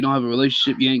You don't have a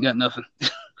relationship, you ain't got nothing.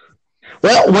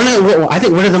 Well, I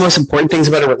think one of the most important things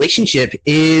about a relationship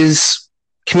is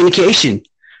communication.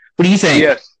 What do you think?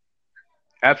 Yes,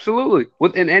 absolutely.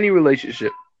 Within any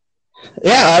relationship.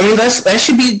 Yeah, I mean that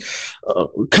should be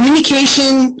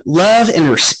communication, love, and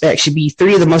respect should be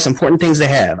three of the most important things to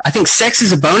have. I think sex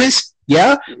is a bonus,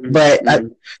 yeah, but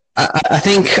I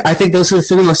think those are the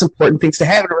three most important things to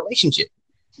have in a relationship.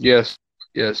 Yes,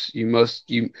 yes, you must.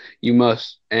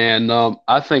 And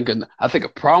I think a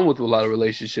problem with a lot of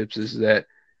relationships is that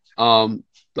the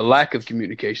lack of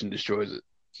communication destroys it.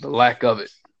 The lack of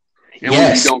it. And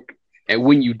Yes.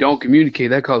 when you don't communicate,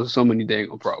 that causes so many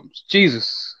dang problems.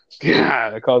 Jesus.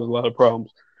 God, that causes a lot of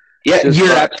problems. Yeah, Just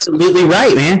you're absolutely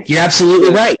right, man. You're absolutely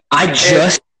right. I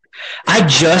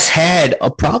just had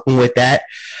a problem with that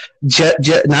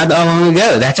not that long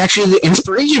ago. That's actually the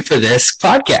inspiration for this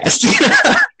podcast.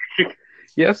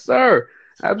 Yes, sir.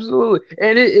 Absolutely.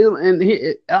 And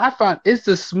I find it's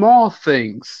the small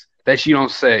things that she don't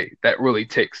say that really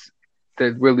ticks,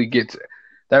 that really gets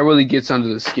under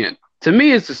the skin. To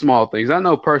me, it's the small things. I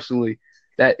know personally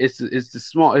that it's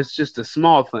just the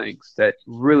small things that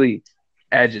really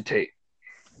agitate.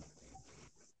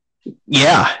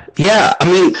 Yeah. I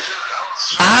mean,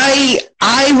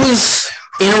 I was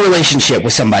in a relationship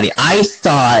with somebody I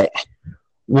thought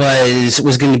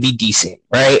was going to be decent,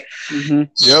 right? Mm-hmm.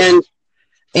 Yep.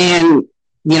 And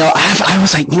you know, I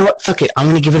was like, you know what, fuck it, I'm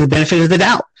going to give her the benefit of the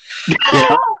doubt. You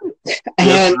know?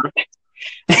 Yes,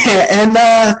 and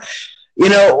you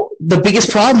know, the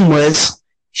biggest problem was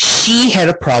she had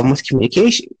a problem with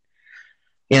communication.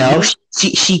 You know,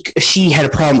 she had a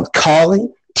problem with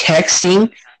calling,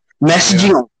 texting,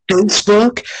 messaging on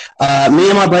Facebook. Me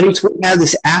and my buddies, we have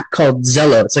this app called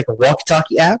Zello. It's like a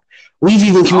walkie-talkie app. We've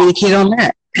even communicated on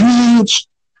that. And then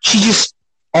she just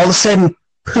all of a sudden,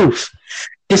 poof,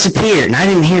 disappeared. And I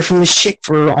didn't hear from this chick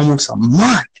for almost a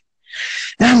month.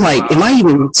 And I'm like, am I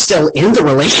even still in the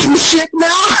relationship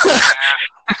now?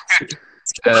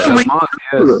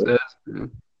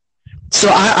 So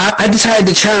I decided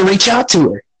to try and reach out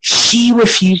to her. She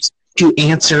refused to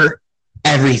answer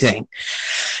everything.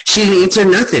 She didn't answer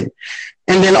nothing.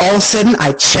 And then all of a sudden,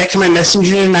 I checked my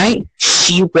messenger tonight.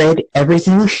 She read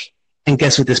everything. And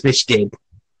guess what this bitch did?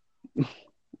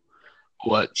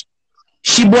 What?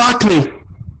 She blocked me.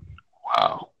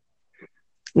 Wow.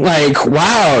 Like,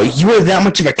 wow, you are that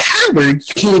much of a coward.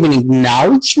 You can't even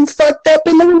acknowledge you fucked up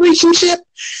in the relationship?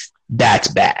 That's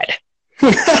bad.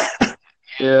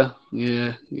 Yeah.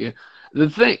 The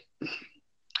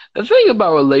thing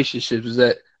about relationships is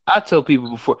that I tell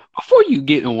people before you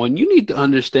get in one, you need to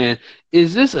understand,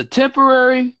 is this a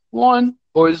temporary one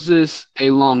or is this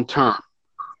a long term?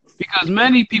 Because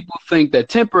many people think that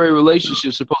temporary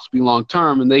relationships are supposed to be long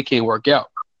term and they can't work out.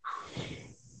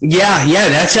 Yeah,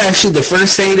 that's actually the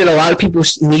first thing that a lot of people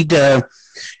need to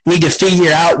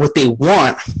figure out what they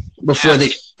want before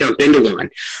they jump into one.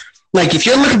 Like, if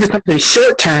you're looking for something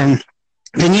short term,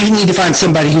 then you need to find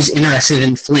somebody who's interested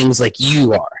in flings like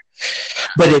you are.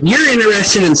 But if you're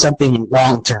interested in something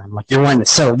long term, like you're wanting to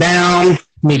settle down,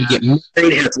 maybe get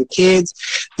married, have some kids,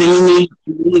 then you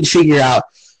need to figure out,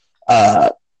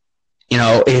 you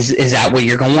know, is that what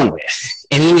you're going with?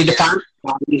 And you need to find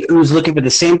somebody who's looking for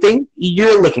the same thing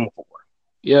you're looking for.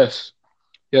 Yes.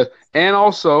 And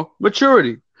also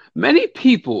maturity. Many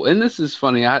people, and this is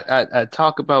funny, I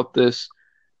talk about this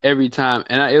every time,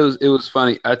 and it was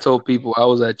funny. I told people, I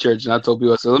was at church, and I told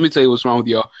people, I said, let me tell you what's wrong with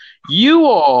y'all. You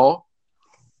all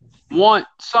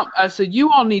I said,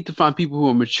 you all need to find people who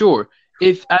are mature.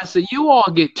 I said, you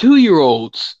all get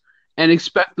 2-year-olds and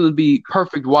expect them to be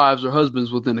perfect wives or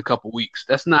husbands within a couple weeks.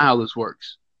 That's not how this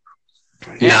works.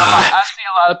 And I see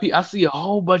a lot of people. I see a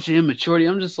whole bunch of immaturity.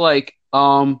 I'm just like,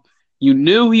 you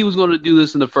knew he was going to do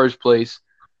this in the first place,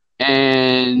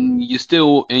 and you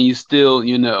still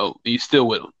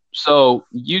with him. So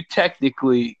you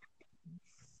technically,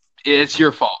 it's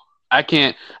your fault. I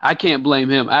can't blame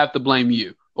him. I have to blame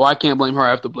you. Or I can't blame her. I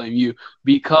have to blame you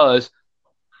because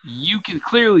you can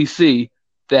clearly see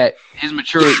that his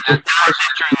maturity, the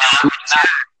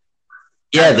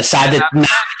side that's not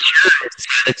mature,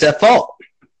 it's at fault.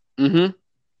 Mm-hmm.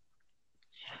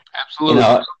 Absolutely. You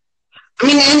know, I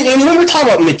mean, and when we're talking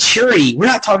about maturity, we're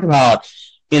not talking about,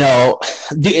 you know,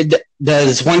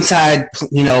 does one side,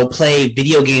 you know, play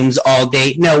video games all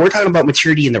day? No, we're talking about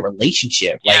maturity in the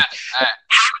relationship. Like, how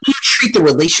do you treat the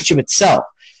relationship itself?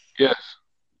 Yes.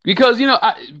 Because, you know,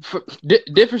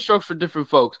 different strokes for different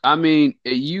folks. I mean,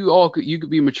 you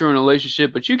could be mature in a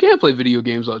relationship, but you can't play video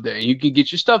games all day. You can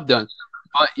get your stuff done.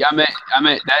 But yeah, I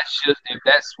mean, that's just if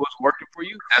that's what's working for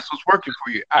you, that's what's working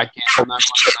for you. I can't. I'm not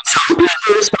going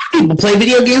to. Some people play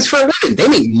video games for a living. They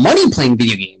make money playing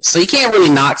video games, so you can't really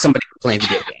knock somebody for playing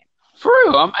video games. For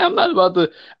real, I'm not about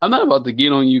to. I'm not about to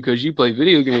get on you because you play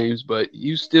video games, but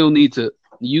you still need to.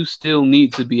 You still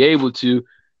need to be able to.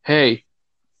 Hey,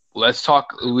 let's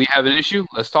talk. We have an issue.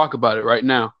 Let's talk about it right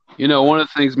now. You know, one of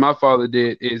the things my father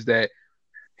did is that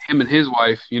him and his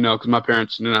wife, you know, because my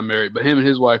parents are not married, but him and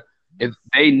his wife, if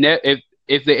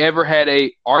they ever had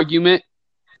a argument,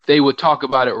 they would talk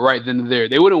about it right then and there.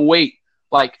 They wouldn't wait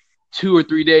like 2 or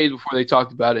 3 days before they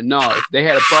talked about it. No, if they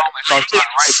had a problem, they talked about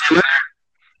it right then and there.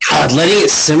 God, letting it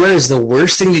simmer is the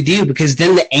worst thing to do because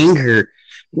then the anger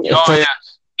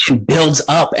builds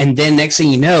up, and then next thing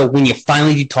you know, when you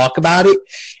finally do talk about it,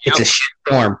 it's a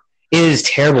shitstorm. It is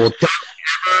terrible. Don't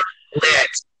ever let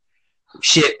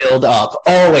shit build up.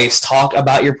 Always talk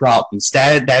about your problems.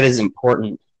 That is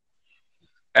important.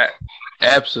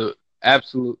 Absolute.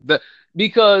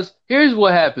 Because here's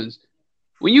what happens.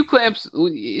 When you clamp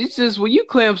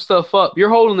stuff up, you're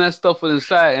holding that stuff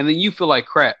inside, and then you feel like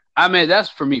crap. I mean, that's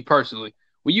for me personally.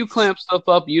 When you clamp stuff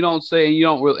up, you don't say, and you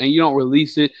don't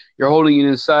release it. You're holding it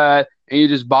inside, and you're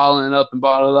just bottling it up.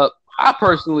 I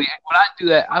personally, when I do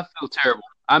that, I feel terrible.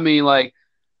 I mean, like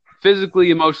physically,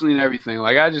 emotionally, and everything.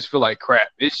 Like I just feel like crap.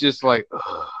 It's just like,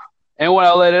 ugh. And when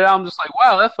I let it out, I'm just like,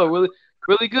 wow, that felt really,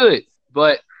 really good.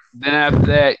 But then after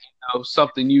that, you know,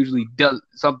 something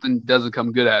doesn't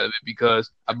come good out of it because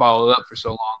I bottled it up for so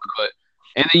long.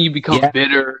 And then you become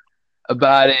bitter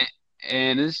about it,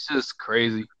 and it's just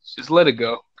crazy. Just let it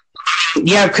go.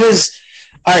 Yeah, because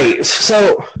all right,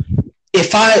 so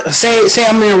if I say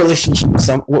I'm in a relationship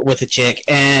with a chick,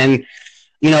 and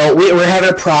you know we're having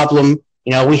a problem,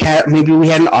 you know we had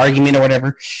an argument or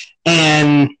whatever,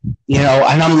 and you know,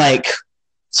 and I'm like,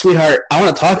 sweetheart, I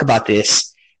want to talk about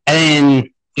this, and then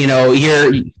you know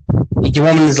your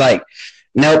woman is like,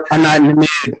 nope, I'm not in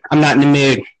the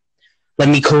mood. Let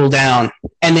me cool down,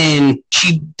 and then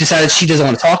she decides she doesn't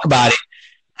want to talk about it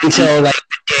until like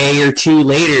a day or two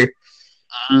later.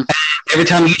 Every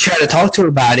time you try to talk to her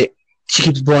about it, she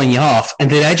keeps blowing you off, and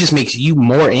then that just makes you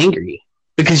more angry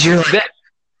because you're like,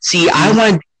 see, I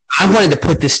wanted to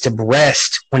put this to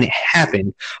rest when it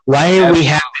happened. Why are we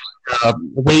having to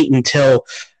wait until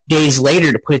days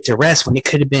later to put it to rest when it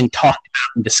could have been talked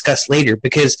about and discussed later?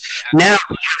 Because now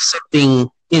we have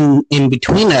something in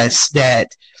between us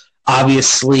that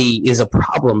obviously is a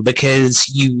problem because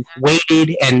you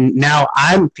waited, and now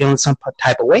I'm feeling some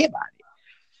type of way about it.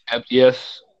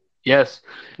 Yes,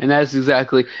 and that's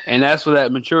where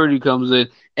that maturity comes in.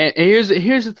 And here's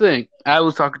the thing. I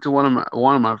was talking to one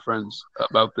of my friends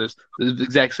about this. The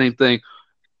exact same thing.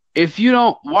 If you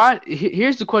don't,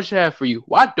 here's the question I have for you.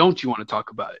 Why don't you want to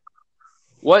talk about it?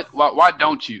 Why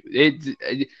don't you?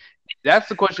 That's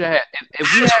the question I had.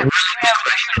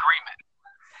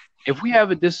 If we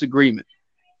have a disagreement,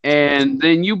 and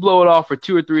then you blow it off for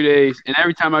 2 or 3 days, and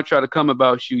every time I try to come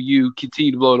about you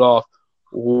continue to blow it off.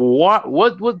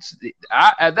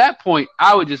 At that point,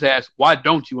 I would just ask, why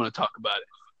don't you want to talk about it?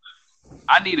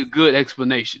 I need a good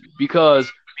explanation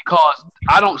because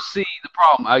I don't see the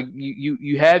problem.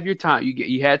 You have your time.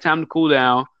 You had time to cool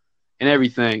down and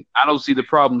everything. I don't see the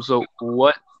problem. So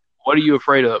what are you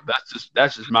afraid of?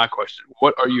 That's just my question.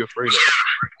 What are you afraid of?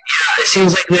 It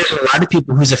seems like there's a lot of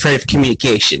people who's afraid of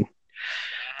communication.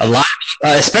 A lot,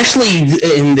 especially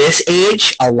in this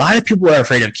age, a lot of people are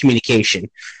afraid of communication.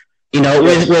 You know,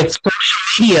 with social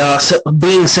media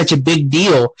being such a big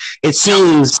deal, it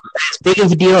seems as big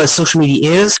of a deal as social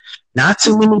media is, not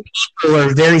so many people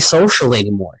are very social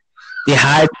anymore. They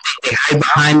hide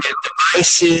behind their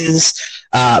devices.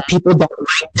 People don't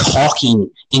like talking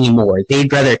anymore.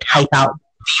 They'd rather type out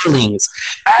feelings.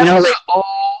 You know,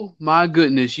 oh my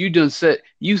goodness, you said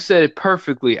it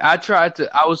perfectly. I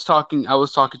was talking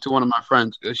to one of my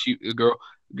friends, a girl,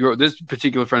 this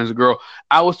particular friend is a girl.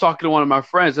 I was talking to one of my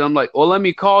friends, and I'm like, well, let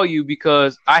me call you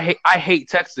because I hate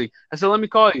texting. I said, let me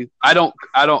call you. I don't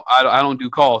do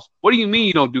calls. What do you mean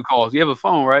you don't do calls? You have a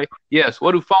phone, right? Yes.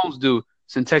 What do phones do?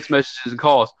 Send text messages and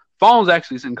calls. Phones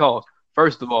actually send calls,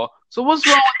 first of all. So what's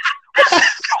wrong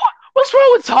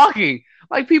with talking?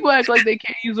 Like, people act like they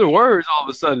can't use their words all of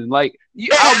a sudden. Like,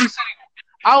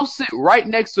 I'll sit right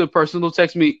next to a person who'll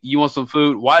text me, you want some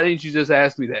food? Why didn't you just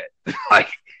ask me that? Like,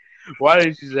 why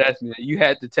didn't you just ask me that? You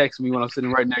had to text me when I'm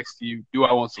sitting right next to you. Do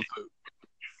I want some food?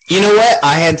 You know what?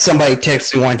 I had somebody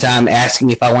text me one time asking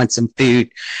me if I want some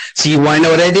food. So you want to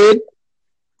know what I did?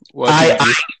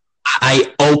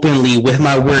 I openly, with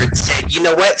my words, said, you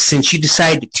know what? Since you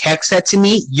decided to text that to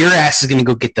me, your ass is going to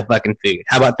go get the fucking food.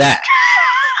 How about that?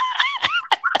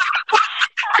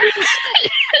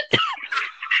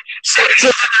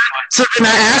 So then I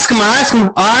ask him,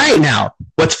 all right, now,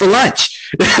 what's for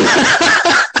lunch?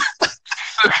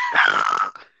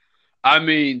 I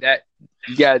mean, that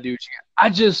you gotta do what you got. I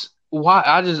just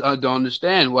don't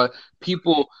understand why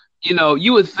people,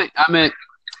 you would think, I mean,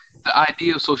 the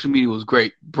idea of social media was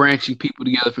great, branching people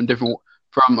together from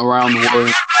around the world.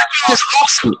 It's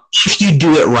awesome if you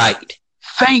do it right.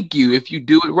 Thank you, if you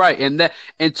do it right. And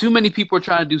too many people are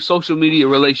trying to do social media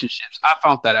relationships. I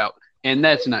found that out, and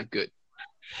that's not good.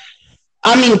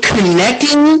 I mean,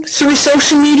 connecting through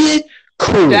social media,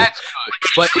 cool. That's good.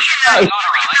 But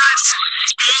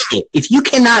if you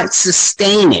cannot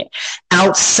sustain it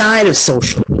outside of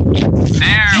social media,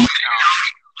 there we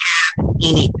go.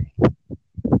 Anything.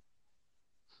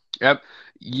 Yep.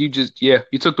 You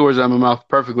took the words out of my mouth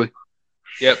perfectly.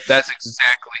 Yep, that's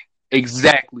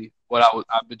exactly what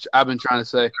I've been trying to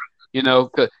say.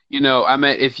 I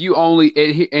mean, if you only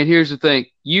and here's the thing,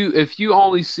 if you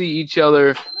only see each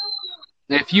other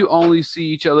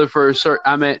for a certain,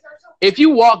 I mean, if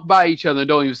you walk by each other and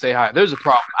don't even say hi, there's a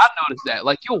problem. I've noticed that.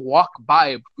 Like you'll walk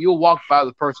by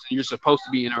the person you're supposed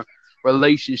to be in a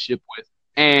relationship with,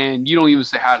 and you don't even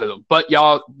say hi to them. But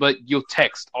you'll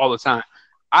text all the time.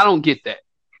 I don't get that.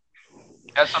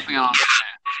 That's something I don't understand.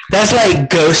 That's like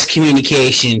ghost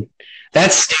communication.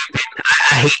 That's stupid.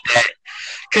 I hate that.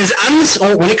 Because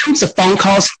when it comes to phone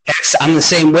calls, text, I'm the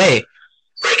same way.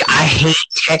 Like I hate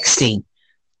texting.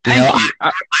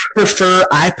 I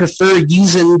prefer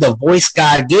using the voice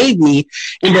God gave me.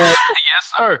 And yes,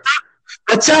 sir.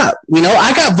 What's up?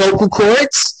 I got vocal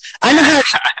cords. I know how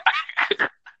to.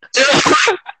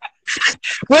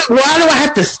 Why do I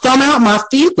have to thumb out my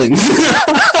feelings?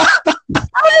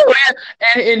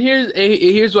 and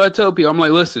here's what I tell people. I'm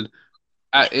like, listen,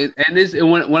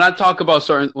 when I talk about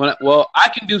I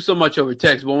can do so much over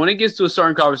text, but when it gets to a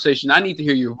certain conversation, I need to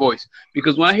hear your voice,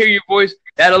 because when I hear your voice,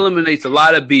 that eliminates a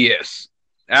lot of BS.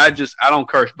 I don't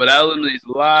curse, but that eliminates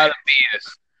a lot of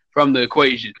BS from the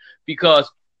equation, because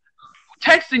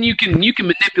texting you can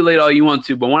manipulate all you want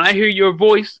to, but when I hear your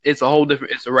voice, it's a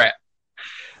wrap.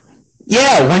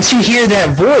 Yeah, once you hear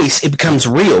that voice, it becomes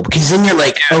real, because then you're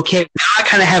like, okay, now I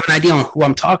kind of have an idea on who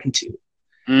I'm talking to.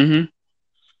 Mm-hmm.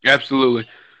 Absolutely.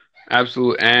 And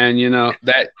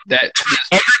that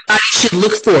everybody should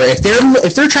look for it.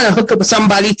 If they're trying to hook up with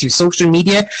somebody through social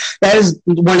media, that is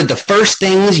one of the first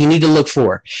things you need to look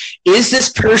for. Is this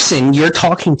person you're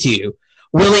talking to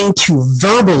willing to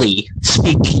verbally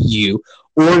speak to you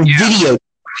or video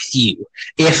with you?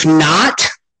 If not,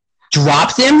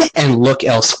 drop them and look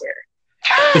elsewhere.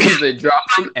 They drop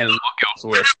them and look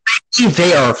elsewhere.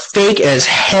 They are fake as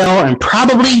hell and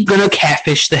probably gonna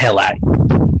catfish the hell out of you.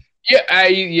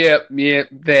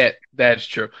 That's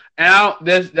true. And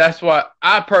that's why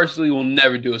I personally will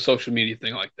never do a social media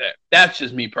thing like that. That's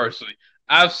just me personally.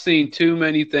 I've seen too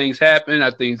many things happen.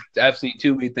 I've seen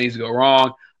too many things go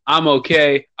wrong. I'm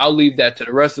okay. I'll leave that to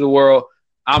the rest of the world.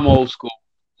 I'm old school.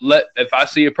 If I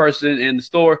see a person in the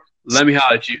store, let me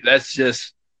holler at you. Let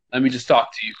me just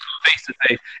talk to you face to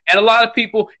face. And a lot of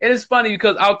people, and it's funny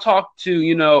because I'll talk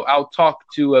to,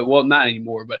 well, not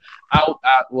anymore, but I'll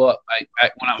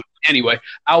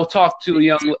talk to a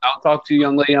young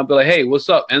lady. I'll be like, hey, what's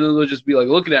up? And then they'll just be like,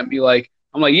 looking at me like,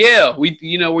 I'm like, yeah,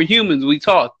 we're humans. We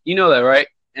talk. You know that, right?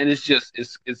 And it's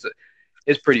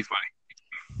pretty funny.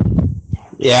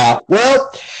 Yeah. Well,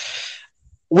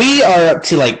 we are up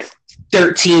to like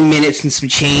 13 minutes and some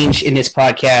change in this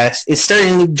podcast. It's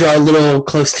starting to draw a little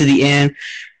close to the end.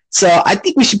 So I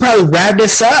think we should probably wrap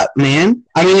this up, man.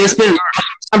 I mean, it's been a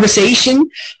conversation.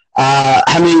 I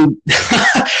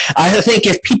think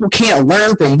if people can't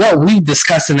learn from what we've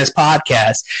discussed in this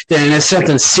podcast, then there's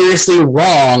something seriously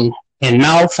wrong and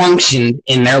malfunctioned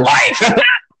in their life. Yes,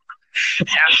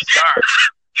 sir.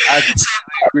 I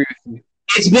totally agree with you.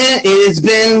 It has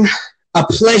been a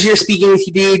pleasure speaking with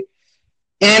you, dude.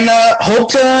 And hope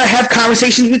to have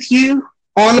conversations with you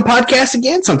on the podcast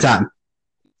again sometime.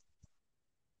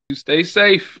 You stay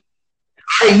safe.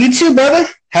 Hey, you too, brother.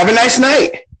 Have a nice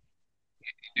night.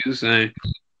 You do the same.